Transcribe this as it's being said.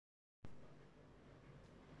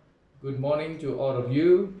Good morning to all of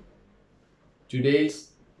you.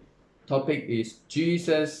 Today's topic is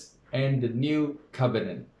Jesus and the New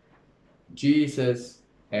Covenant. Jesus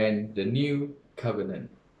and the New Covenant.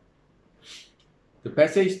 The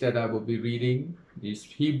passage that I will be reading is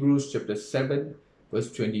Hebrews chapter 7,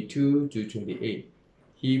 verse 22 to 28.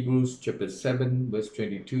 Hebrews chapter 7, verse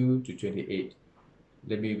 22 to 28.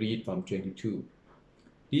 Let me read from 22.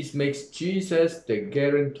 This makes Jesus the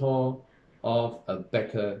guarantor of a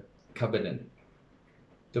better covenant.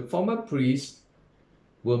 The former priests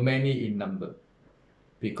were many in number,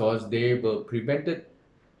 because they were prevented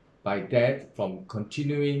by death from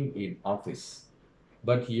continuing in office.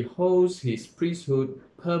 But he holds his priesthood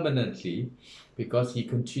permanently because he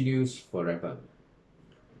continues forever.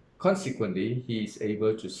 Consequently, he is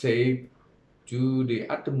able to save to the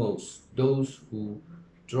uttermost those who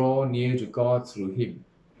draw near to God through him,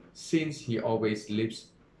 since he always lives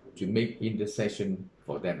to make intercession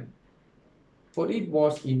for them. For it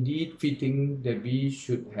was indeed fitting that we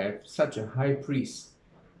should have such a high priest,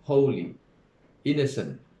 holy,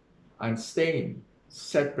 innocent, unstained,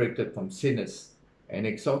 separated from sinners, and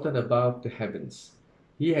exalted above the heavens.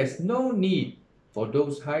 He has no need for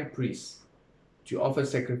those high priests to offer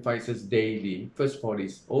sacrifices daily, first for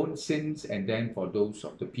his own sins and then for those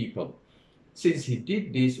of the people, since he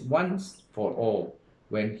did this once for all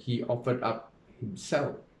when he offered up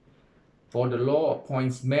himself. For the law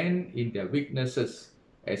appoints men in their weaknesses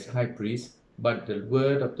as high priests, but the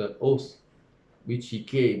word of the oath which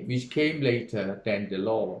came later than the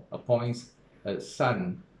law, appoints a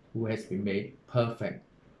son who has been made perfect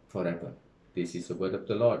forever. This is the word of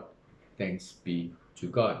the Lord. Thanks be to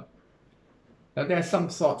God. Now there are some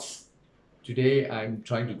thoughts. Today I'm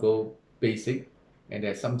trying to go basic, and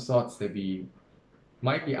there are some thoughts that we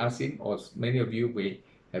might be asking, or many of you may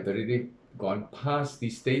have already gone past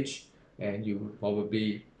this stage, and you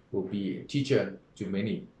probably will be a teacher to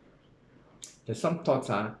many. Some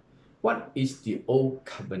thoughts are, what is the old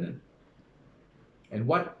covenant? And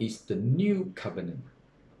what is the new covenant?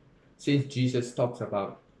 Since Jesus talks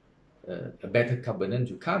about a better covenant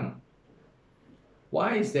to come,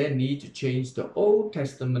 why is there need to change the Old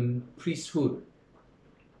Testament priesthood?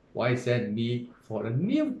 Why is there need for a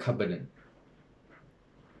new covenant?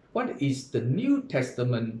 What is the New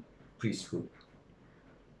Testament priesthood?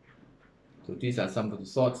 So these are some of the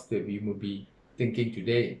thoughts that we will be thinking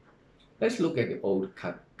today. Let's look at the Old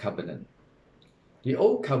Covenant. The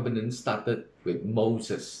Old Covenant started with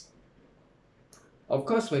Moses. Of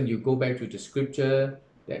course, when you go back to the scripture,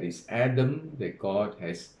 there is Adam, that God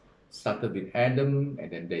has started with Adam, and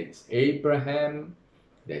then there's Abraham,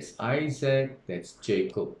 there's Isaac, there's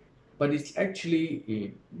Jacob. But it's actually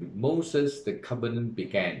with Moses the covenant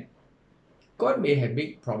began. God may have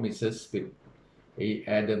made promises with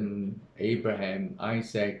Adam, Abraham,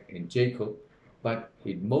 Isaac, and Jacob, but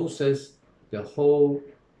in Moses the whole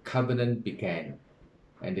covenant began.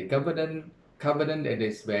 And the covenant that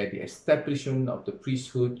is where the establishment of the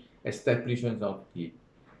priesthood, establishment of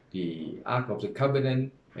the Ark of the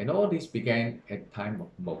Covenant, and all this began at the time of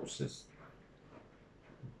Moses.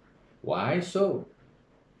 Why so?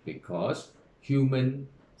 Because human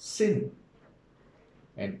sin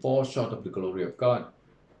and fall short of the glory of God,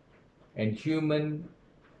 and human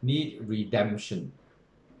need redemption.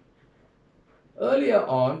 Earlier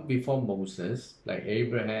on, before Moses, like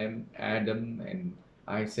Abraham, Adam, and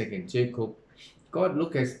Isaac and Jacob, God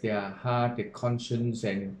looked at their heart, their conscience,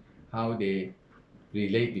 and how they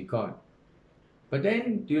relate with God. But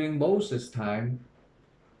then during Moses' time,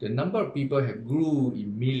 the number of people have grew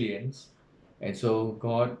in millions, and so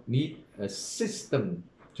God need a system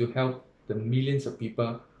to help the millions of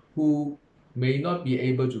people who may not be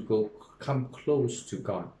able to come close to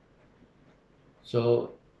God.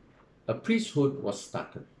 So a priesthood was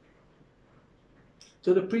started.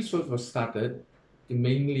 So the priesthood was started, it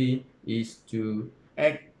mainly is to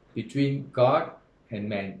act between God and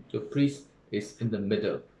man. The priest is in the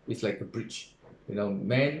middle. It's like a bridge.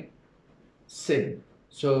 Man sin,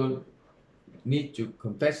 so need to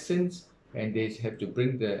confess sins, and they have to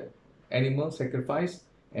bring the animal sacrifice,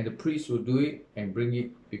 and the priest will do it and bring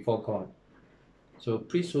it before God. So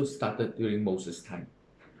priesthood started during Moses' time.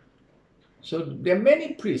 So there are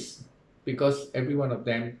many priests, because every one of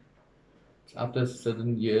them, after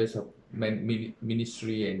certain years of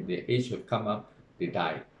ministry and the age have come up, they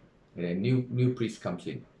die. And a new priest comes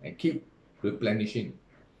in and keep replenishing.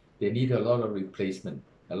 They need a lot of replacement.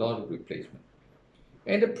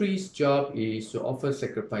 And the priest's job is to offer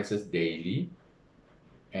sacrifices daily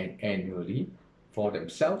and annually for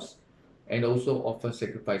themselves, and also offer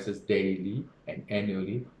sacrifices daily and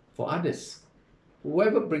annually for others.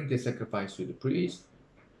 Whoever brings the sacrifice to the priest,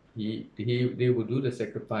 they will do the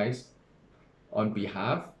sacrifice on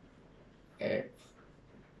behalf uh,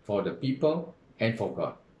 for the people and for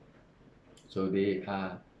God. So they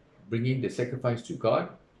are bringing the sacrifice to God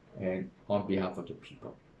and on behalf of the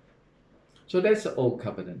people. So that's the Old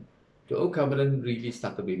Covenant. The Old Covenant really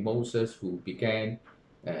started with Moses, who began,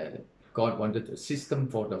 God wanted a system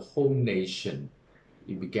for the whole nation.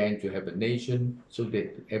 He began to have a nation so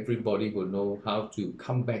that everybody will know how to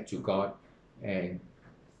come back to God and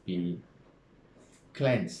be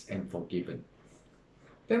cleansed and forgiven.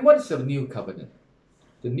 Then what is the New Covenant?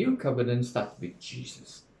 The New Covenant starts with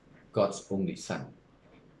Jesus, God's only Son.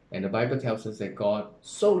 And the Bible tells us that God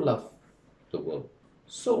so loved the world,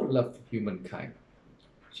 so loved humankind.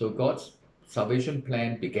 So God's salvation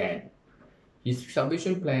plan began. His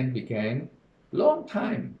salvation plan began long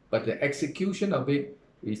time, but the execution of it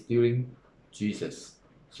is during Jesus.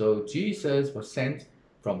 So Jesus was sent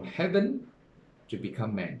from heaven to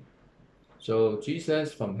become man. So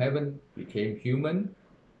Jesus from heaven became human,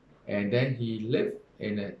 and then he lived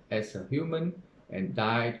as a human and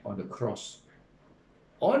died on the cross.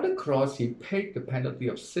 On the cross, he paid the penalty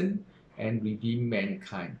of sin and redeemed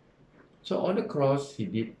mankind. So on the cross, he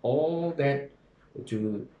did all that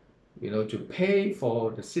to, to pay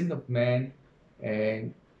for the sin of man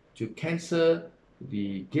and to cancel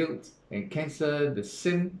the guilt and cancel the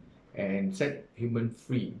sin and set human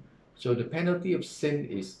free. So the penalty of sin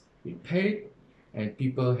is repaid and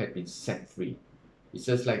people have been set free. It's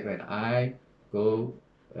just like when I go,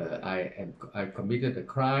 I committed a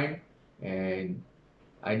crime and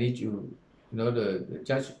I need the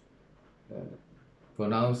judge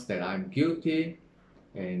pronounced that I'm guilty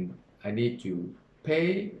and I need to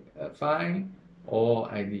pay a fine or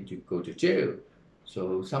I need to go to jail.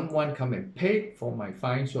 So someone come and pay for my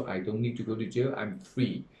fine so I don't need to go to jail, I'm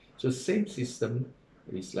free. So same system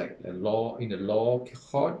is like a law in the law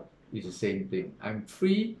court is the same thing. I'm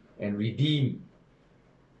free and redeemed,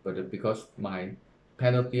 but because my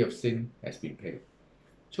penalty of sin has been paid.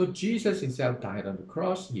 So Jesus himself died on the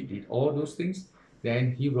cross, he did all those things,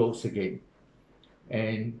 then he rose again.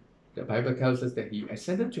 And the Bible tells us that he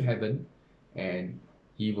ascended to heaven and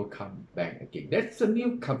he will come back again. That's the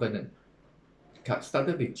new covenant.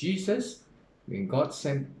 Started with Jesus, when God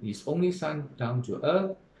sent his only son down to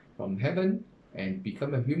earth from heaven and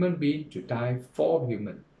become a human being to die for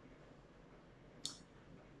human.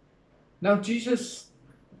 Now Jesus,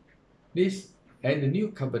 this and the new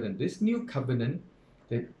covenant,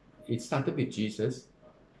 that it started with Jesus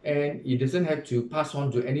and it doesn't have to pass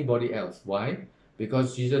on to anybody else. Why?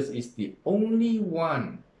 Because Jesus is the only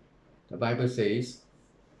one. The Bible says,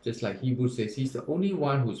 just like Hebrews says, he's the only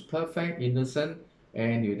one who's perfect, innocent,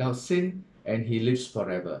 and without sin, and he lives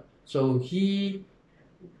forever. So he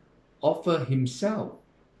offered himself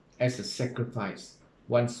as a sacrifice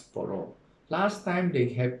once for all. Last time they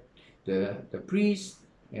had the priest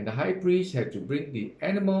and the high priest had to bring the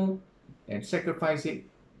animal and sacrifice it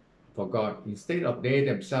for God instead of they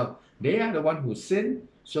themselves. They are the one who sinned,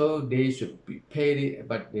 so they should be paid it,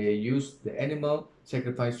 but they use the animal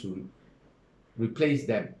sacrifice to replace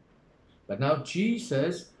them. But now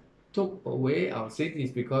Jesus took away our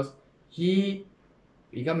sins because he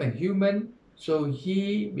became a human, so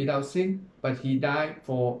he without sin, but he died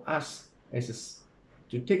for us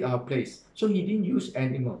to take our place. So he didn't use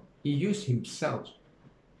animal, he used himself.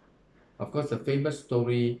 Of course, the famous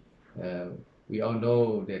story, we all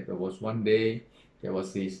know that there was one day, there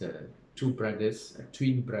was these two brothers,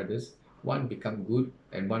 twin brothers, one become good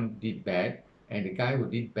and one did bad, and the guy who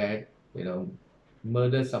did bad,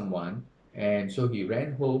 murdered someone, and so he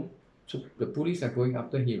ran home. So the police are going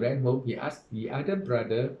after, he ran home, he asked the other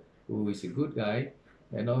brother, who is a good guy,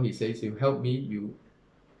 he says, you help me,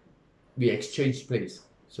 we exchanged place.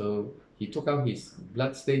 So he took out his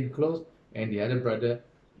blood-stained clothes and the other brother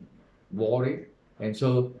wore it, and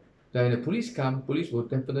so when the police come, police will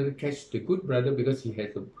definitely catch the good brother because he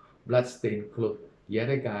has the blood-stained clothes. The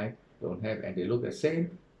other guy don't have, and they look the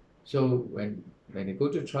same. So when they go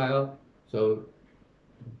to trial, so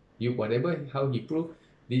how he proved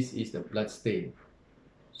this is the blood stain.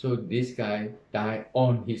 So this guy died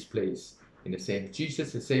on his place. In the same,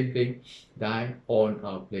 Jesus, the same thing, died on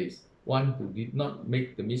our place. One who did not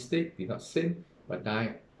make the mistake, did not sin, but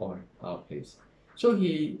died on our place. So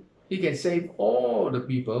he can save all the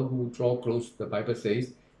people who draw close. The Bible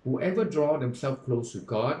says, whoever draw themselves close to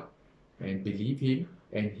God and believe him,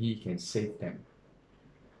 and he can save them.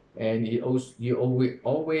 And he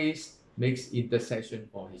always makes intercession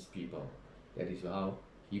for his people. That is how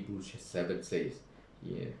Hebrews 7 says.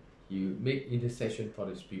 Yeah, you make intercession for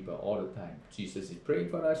his people all the time. Jesus is praying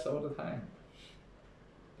for us all the time.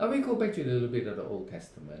 Now we go back to a little bit of the Old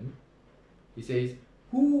Testament. He says,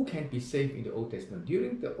 who can be saved in the Old Testament?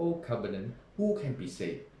 During the Old Covenant, who can be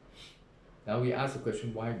saved? Now we ask the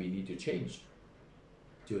question why we need to change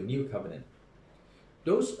to a new covenant.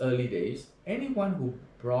 Those early days, anyone who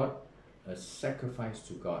brought a sacrifice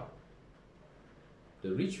to God,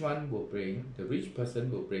 the rich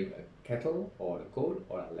person will bring a cattle or a goat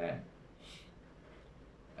or a lamb.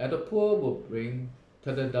 And the poor will bring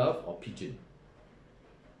turtle dove or pigeon.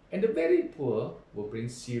 And the very poor will bring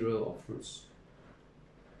cereal or fruits.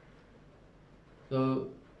 So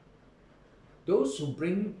those who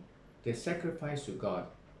bring their sacrifice to God,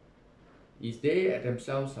 is they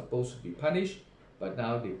themselves supposed to be punished, but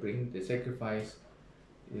now they bring the sacrifice,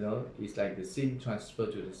 it's like the sin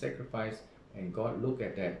transferred to the sacrifice, and God look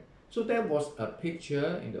at that. So there was a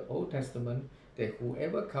picture in the Old Testament that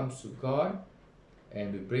whoever comes to God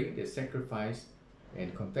and will bring the sacrifice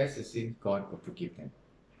and confess the sin, God will forgive them.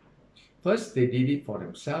 First, they did it for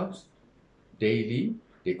themselves daily,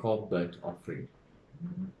 they call burnt offering.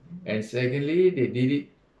 And secondly, they did it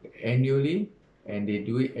annually, and they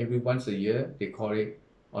do it every once a year. They call it,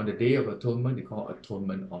 on the Day of Atonement, they call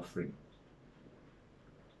atonement offering.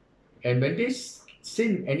 And when they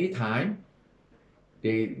sin anytime,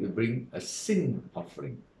 they will bring a sin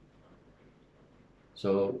offering.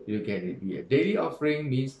 So you can be a daily offering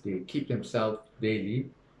means they keep themselves daily,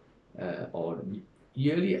 or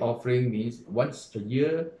yearly offering means once a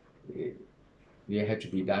year they have to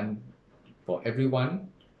be done for everyone,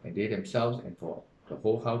 and they themselves and for the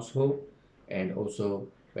whole household. And also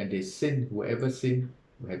when they sin, whoever sin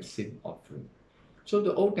will have sin offering. So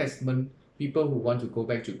the Old Testament people who want to go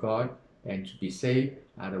back to God and to be saved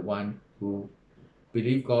are the one who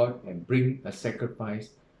believe God and bring a sacrifice.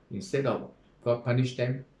 Instead of God punish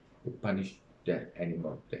them, they punish the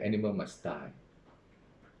animal. The animal must die.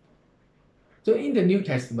 So in the New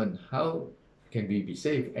Testament, how can we be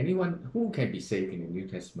saved? Anyone who can be saved in the New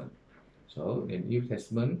Testament. So in the New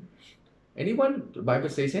Testament, the Bible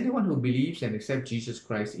says, anyone who believes and accepts Jesus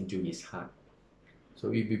Christ into his heart.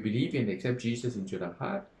 So if you believe and accept Jesus into the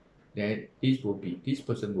heart, then this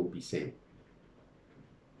person will be saved.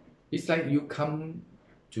 It's like you come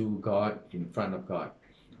to God in front of God.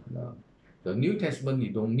 The New Testament,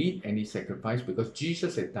 you don't need any sacrifice because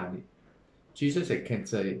Jesus had done it. Jesus had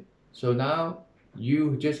canceled it. So now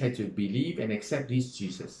you just have to believe and accept this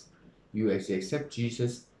Jesus. You accept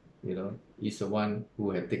Jesus, is the one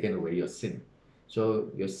who has taken away your sin. So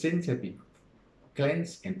your sins have been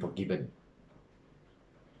cleansed and forgiven.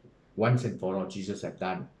 Once and for all, Jesus has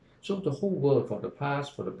done. So the whole world, for the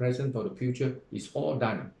past, for the present, for the future, is all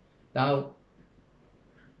done. Now,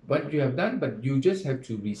 what you have done, but you just have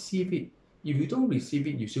to receive it. If you don't receive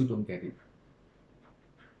it, you still don't get it.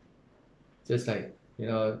 Just like,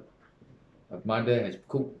 a mother has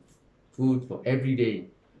cooked food for every day,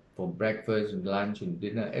 for breakfast and lunch and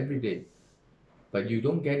dinner every day. But you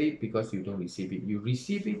don't get it because you don't receive it. You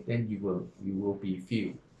receive it, then you will be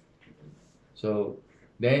filled. So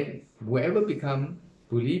then whoever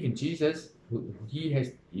believe in Jesus,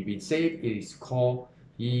 he been saved, it is called,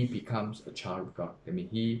 he becomes a child of God. I mean,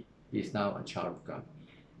 he is now a child of God.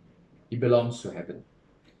 He belongs to heaven.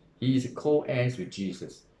 He is a co-heir with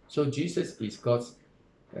Jesus. So Jesus is God's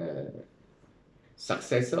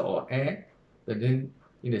successor or heir, but then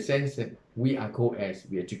in the sense that we are co-heirs,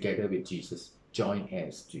 we are together with Jesus, joint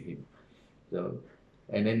heirs to him. So,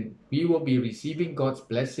 and then we will be receiving God's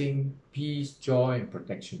blessing, peace, joy, and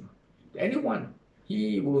protection. Anyone,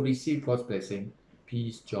 he will receive God's blessing,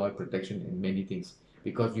 peace, joy, protection, and many things,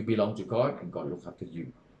 because you belong to God and God looks after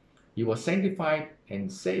you. He was sanctified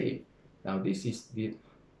and saved. Now this is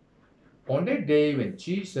on that day when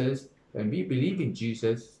we believe in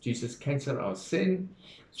Jesus, Jesus canceled our sin.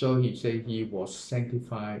 So he said he was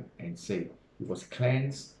sanctified and saved. He was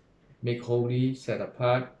cleansed, made holy, set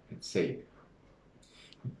apart, and saved.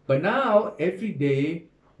 But now, every day,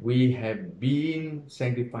 we have been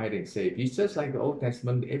sanctified and saved. It's just like the Old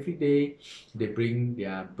Testament. Every day, they bring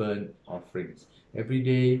their burnt offerings. Every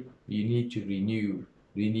day, you need to renew.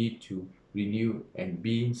 We need to renew and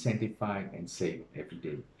be sanctified and saved every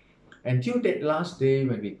day. Until that last day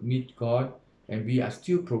when we meet God and we are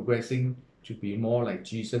still progressing to be more like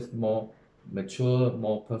Jesus, more mature,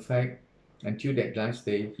 more perfect. Until that last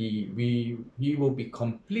day, he will be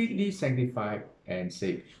completely sanctified and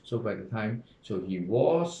saved. So by the time, he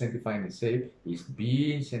was sanctified and saved, he's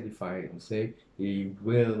being sanctified and saved, he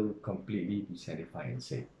will completely be sanctified and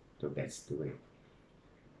saved. So that's the way.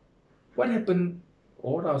 What happened?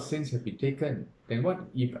 All our sins have been taken. Then what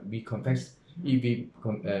if we confess? If we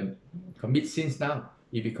commit sins now?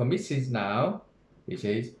 If we commit sins now, it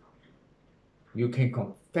says, You can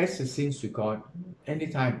confess the sins to God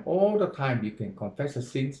anytime, all the time. You can confess the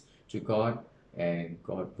sins to God, and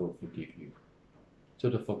God will forgive you. So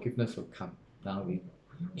the forgiveness will come. Now we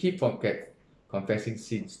keep confessing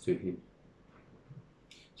sins to Him.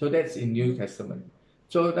 So that's in New Testament.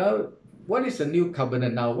 So now, what is the new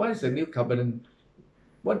covenant now? What is the new covenant?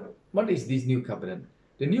 What is this new covenant?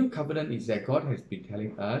 The new covenant is that God has been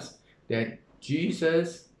telling us that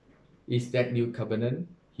Jesus is that new covenant.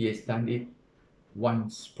 He has done it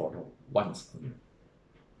once for all, once only.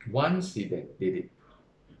 Once He did it.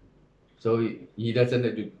 So He doesn't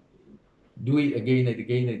have to do it again and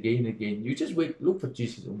again and again and again. You just look for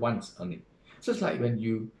Jesus once only. Just like when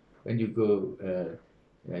you go,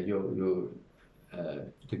 the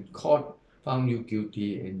court found you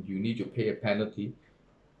guilty and you need to pay a penalty.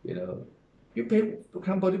 You pay,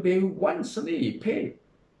 somebody pay once only. You pay.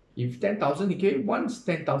 If 10,000, you pay once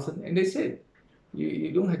 10,000, and they said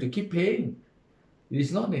you don't have to keep paying. It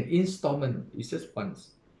is not an installment. It's just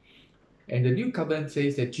once. And the new covenant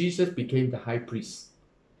says that Jesus became the high priest.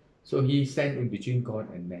 So He stands in between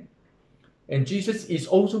God and man. And Jesus is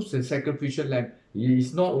also the sacrificial lamb. He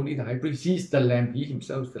is not only the high priest, He is the lamb. He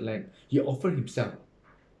Himself is the lamb. He offered Himself.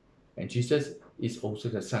 And Jesus is also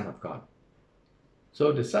the Son of God.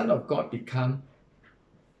 So the Son of God become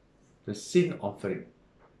the sin offering.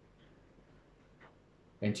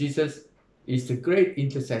 And Jesus is the great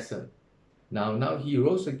intercessor. Now He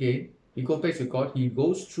rose again. He goes back to God. He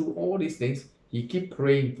goes through all these things. He keeps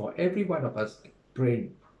praying for every one of us,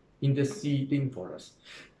 praying, interceding for us.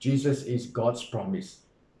 Jesus is God's promise.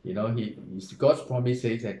 God's promise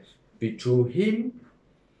says that through Him,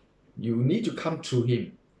 you need to come through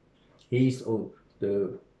Him. He is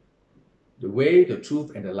the way, the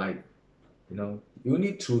truth, and the life. You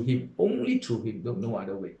need through Him, only through Him, no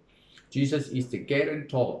other way. Jesus is the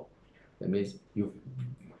guarantor. That means you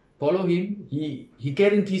follow Him, He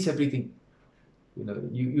guarantees everything.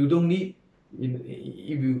 You don't need,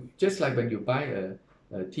 if you, just like when you buy a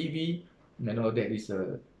TV, there is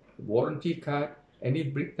a warranty card. Any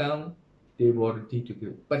breakdown, they warranty to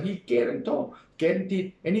you. But He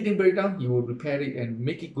guaranteed anything breakdown, He will repair it and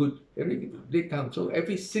make it good. Every breakdown, so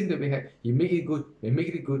every sin that we have, He make it good, and make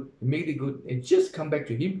it good, and make it good, and just come back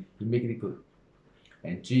to Him, He make it good.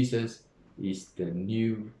 And Jesus is the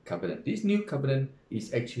new covenant. This new covenant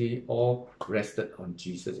is actually all rested on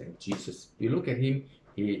Jesus and Jesus. You look at Him,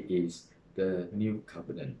 He is the new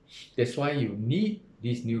covenant. That's why you need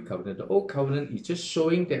this new covenant. The old covenant is just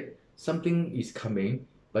showing that something is coming,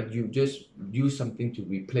 but you just use something to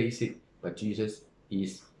replace it. But Jesus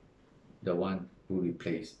is the one who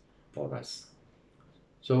replaced for us.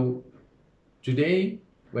 So today,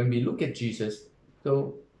 when we look at Jesus,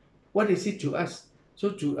 so what is it to us? So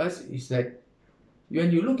to us is that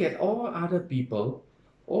when you look at all other people,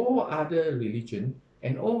 all other religion,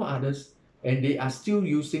 and all others, and they are still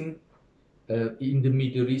using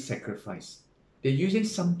intermediary sacrifice. They're using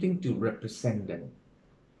something to represent them.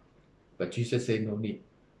 But Jesus said, no need.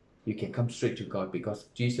 You can come straight to God because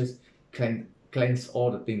Jesus can cleanse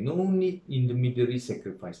all the things. No need intermediary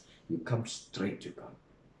sacrifice. You come straight to God.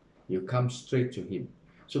 You come straight to Him.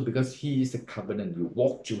 So because He is the covenant, you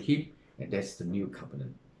walk to Him, and that's the new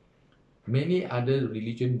covenant. Many other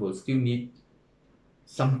religions will still need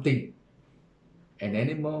something, an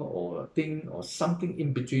animal or a thing or something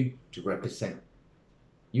in between to represent.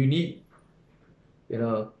 You need,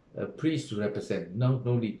 a priest to represent. No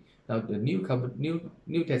need. Now the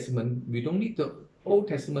new Testament, we don't need the Old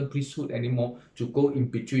Testament priesthood anymore to go in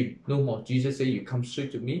between. No more. Jesus said, "You come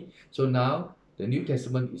straight to me." So now the New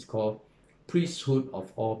Testament is called priesthood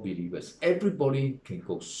of all believers. Everybody can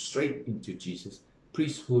go straight into Jesus.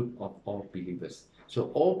 Priesthood of all believers.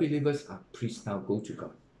 So all believers are priests now. Go to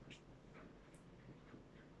God.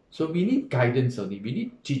 So we need guidance only. We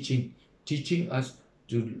need teaching us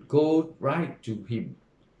to go right to Him.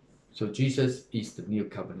 So Jesus is the new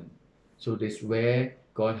covenant. So that's where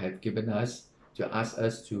God has given us to ask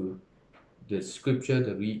us to the scripture,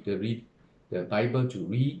 to read the Bible, to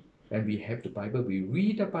read. When we have the Bible, we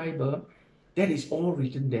read the Bible. That is all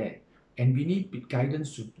written there. And we need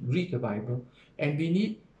guidance to read the Bible.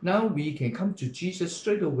 And now we can come to Jesus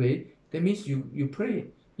straight away. That means you pray.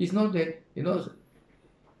 It's not that,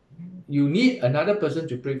 you need another person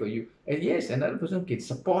to pray for you. And yes, another person can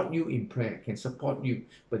support you in prayer, can support you.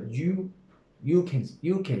 But you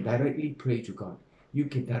can directly pray to God. You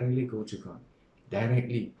can directly go to God.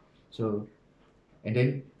 Directly. So, and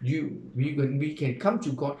then we can come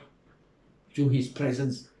to God, to His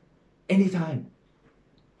presence anytime.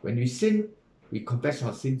 When we sin, we confess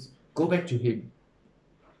our sins, go back to Him.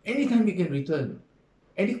 Anytime we can return.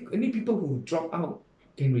 Any people who drop out,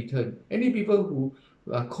 can return. Any people who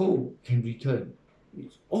are cold can return.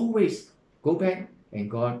 It's always go back, and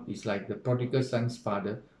God is like the prodigal son's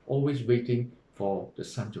father, always waiting for the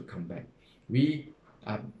son to come back. We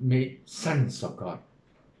are made sons of God,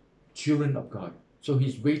 children of God. So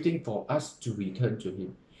he's waiting for us to return to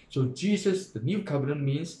him. So Jesus, the new covenant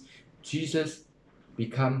means Jesus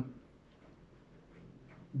become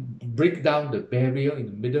break down the barrier in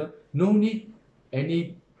the middle. No need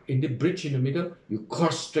any in the bridge in the middle. You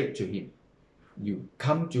cross straight to him. You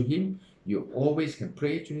come to him. You always can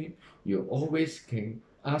pray to him. You always can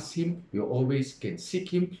ask him. You always can seek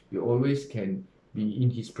him. You always can be in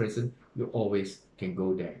his presence. You always can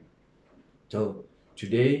go there. So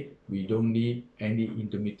today we don't need any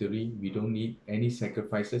intermediary. We don't need any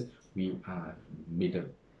sacrifices. We are middle.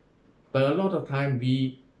 But a lot of time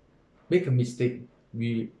we make a mistake.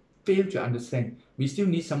 We fail to understand. We still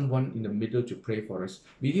need someone in the middle to pray for us.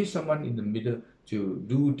 We need someone in the middle to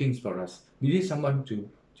do things for us. We need someone to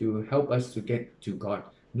help us to get to God.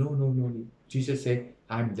 No. Jesus said,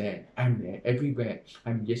 I'm there everywhere.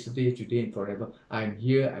 I'm yesterday, today, and forever. I'm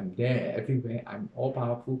here, I'm there, everywhere. I'm all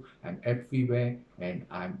powerful, I'm everywhere, and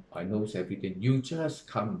I know everything. You just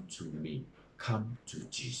come to me. Come to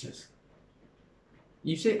Jesus.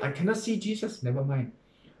 You say, I cannot see Jesus, never mind.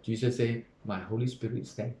 Jesus said, my Holy Spirit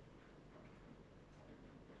is there.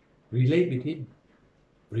 Relate with him.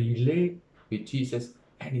 Relate with Jesus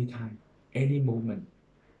anytime, any moment.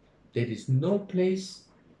 There is no place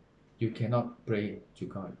you cannot pray to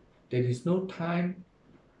God. There is no time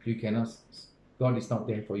you cannot, God is not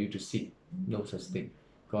there for you to seek. No such thing.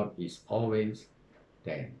 God is always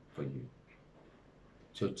there for you.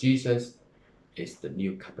 So Jesus is the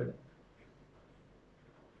new covenant.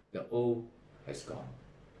 The old has gone.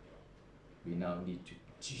 We now need to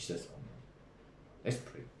Jesus only. Let's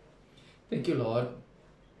pray. Thank you, Lord.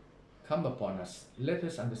 Come upon us. Let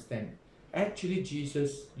us understand. Actually,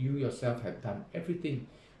 Jesus, you yourself have done everything.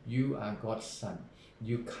 You are God's Son.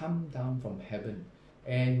 You come down from heaven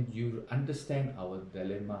and you understand our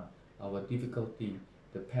dilemma, our difficulty,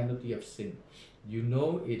 the penalty of sin. You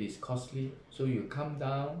know it is costly, so you come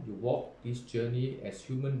down, you walk this journey as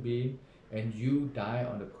human being, and you die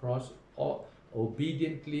on the cross. Or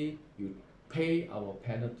obediently, you pay our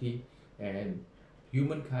penalty, and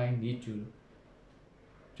humankind need to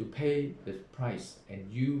pay the price,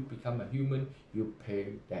 and you become a human, you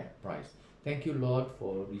pay that price. Thank you, Lord,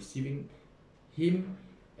 for receiving him,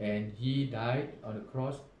 and he died on the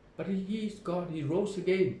cross, but he is God, he rose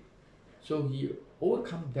again. So he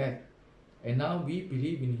overcome death, and now we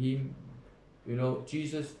believe in him. You know,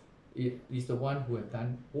 Jesus is the one who has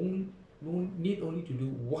done need only to do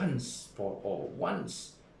once for all,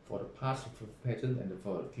 once for the past, for the present, and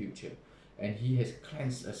for the future. And he has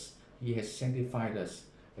cleansed us, he has sanctified us,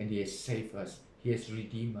 and he has saved us, he has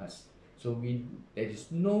redeemed us. So there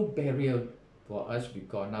is no barrier for us with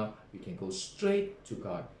God. Now we can go straight to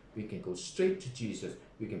God. We can go straight to Jesus.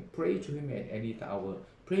 We can pray to him at any hour,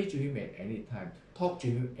 pray to him at any time, talk to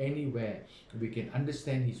him anywhere. We can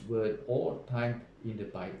understand his word all the time in the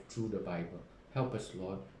Bible, through the Bible. Help us,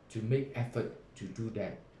 Lord, to make effort to do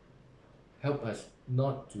that. Help us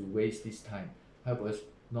not to waste this time. Help us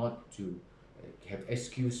not to have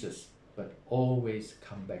excuses, but always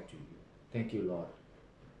come back to you. Thank you, Lord.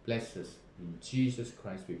 Bless us. In Jesus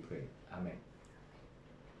Christ we pray. Amen.